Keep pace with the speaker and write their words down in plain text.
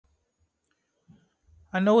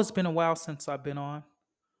I know it's been a while since I've been on,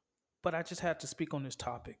 but I just had to speak on this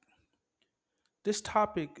topic. This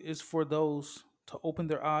topic is for those to open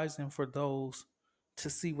their eyes and for those to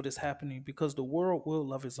see what is happening because the world will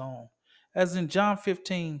love its own. As in John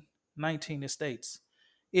 15:19, it states,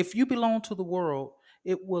 if you belong to the world,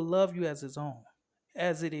 it will love you as its own,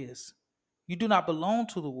 as it is. You do not belong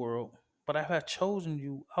to the world, but I have chosen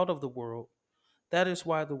you out of the world. That is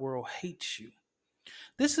why the world hates you.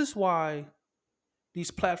 This is why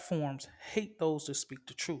these platforms hate those that speak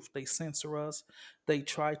the truth. They censor us. They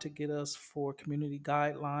try to get us for community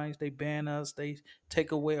guidelines. They ban us. They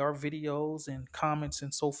take away our videos and comments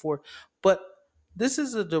and so forth. But this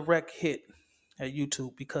is a direct hit at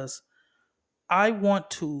YouTube because I want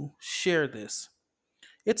to share this.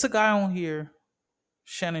 It's a guy on here,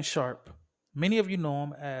 Shannon Sharp. Many of you know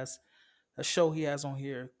him as a show he has on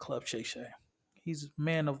here, Club Shay Shay. He's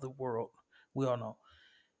man of the world. We all know.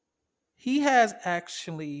 He has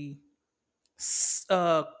actually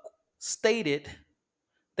uh, stated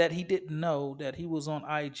that he didn't know that he was on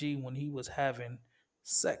IG when he was having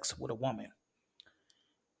sex with a woman.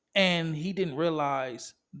 And he didn't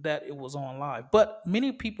realize that it was on live. But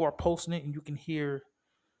many people are posting it and you can hear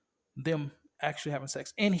them actually having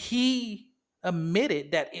sex. And he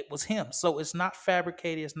admitted that it was him. So it's not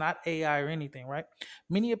fabricated, it's not AI or anything, right?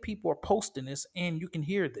 Many of people are posting this and you can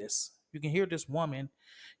hear this. You can hear this woman,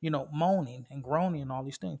 moaning and groaning and all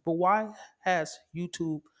these things. But why has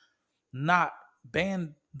YouTube not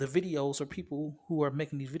ban the videos or people who are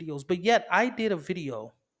making these videos? But yet I did a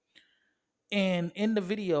video, and in the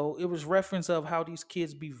video it was reference of how these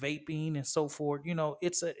kids be vaping and so forth.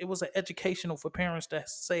 It was an educational for parents to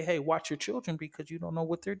say, hey, watch your children because you don't know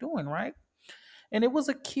what they're doing, right? And it was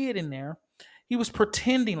a kid in there. He was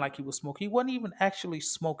pretending like he was smoking. He wasn't even actually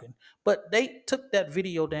smoking. But they took that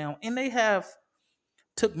video down, and they have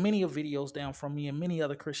took many of videos down from me and many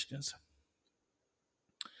other Christians.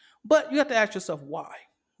 But you have to ask yourself why.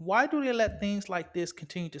 Why do they let things like this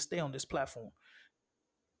continue to stay on this platform?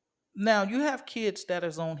 Now, you have kids that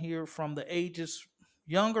is on here from the ages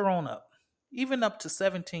younger on up, even up to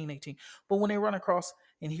 17, 18. But when they run across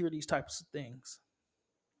and hear these types of things,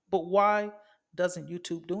 but why doesn't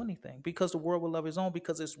YouTube do anything? Because the world will love its own,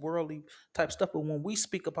 because it's worldly type stuff. But when we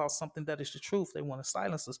speak about something that is the truth, they want to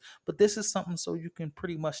silence us. But this is something so you can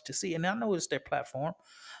pretty much to see. And I know it's their platform.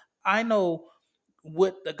 I know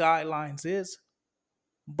what the guidelines is.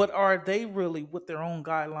 But are they really with their own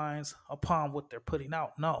guidelines upon what they're putting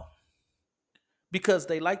out? No, because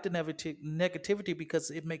they like the negativity because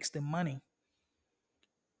it makes them money.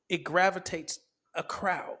 It gravitates a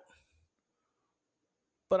crowd.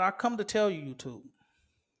 But I come to tell you, YouTube,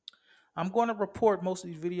 I'm going to report most of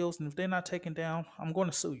these videos, and if they're not taken down, I'm going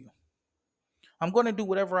to sue you. I'm going to do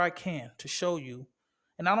whatever I can to show you,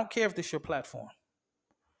 and I don't care if this is your platform.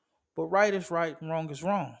 But right is right and wrong is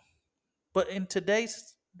wrong. But in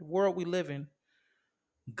today's world we live in,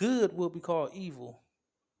 good will be called evil,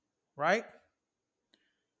 right?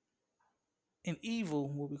 And evil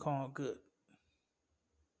will be called good.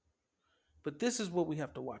 But this is what we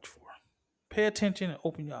have to watch for. Pay attention and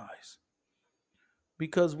open your eyes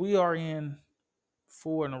because we are in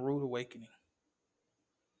for a rude awakening.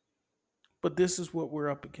 But this is what we're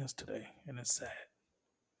up against today, and it's sad.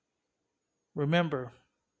 Remember,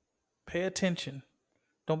 pay attention.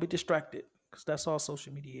 Don't be distracted because that's all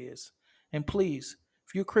social media is. And please,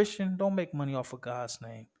 if you're a Christian, don't make money off of God's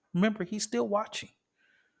name. Remember, He's still watching.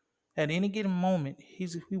 At any given moment, He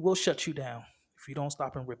will shut you down if you don't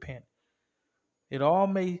stop and repent. It all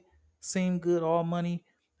may seem good, all money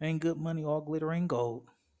ain't good money, all glitter ain't gold.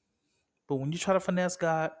 But when you try to finesse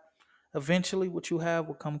God, eventually what you have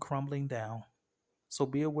will come crumbling down. So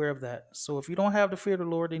be aware of that. So if you don't have the fear of the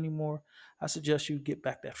Lord anymore, I suggest you get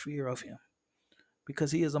back that fear of Him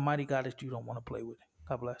because He is a mighty God that you don't want to play with.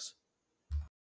 God bless.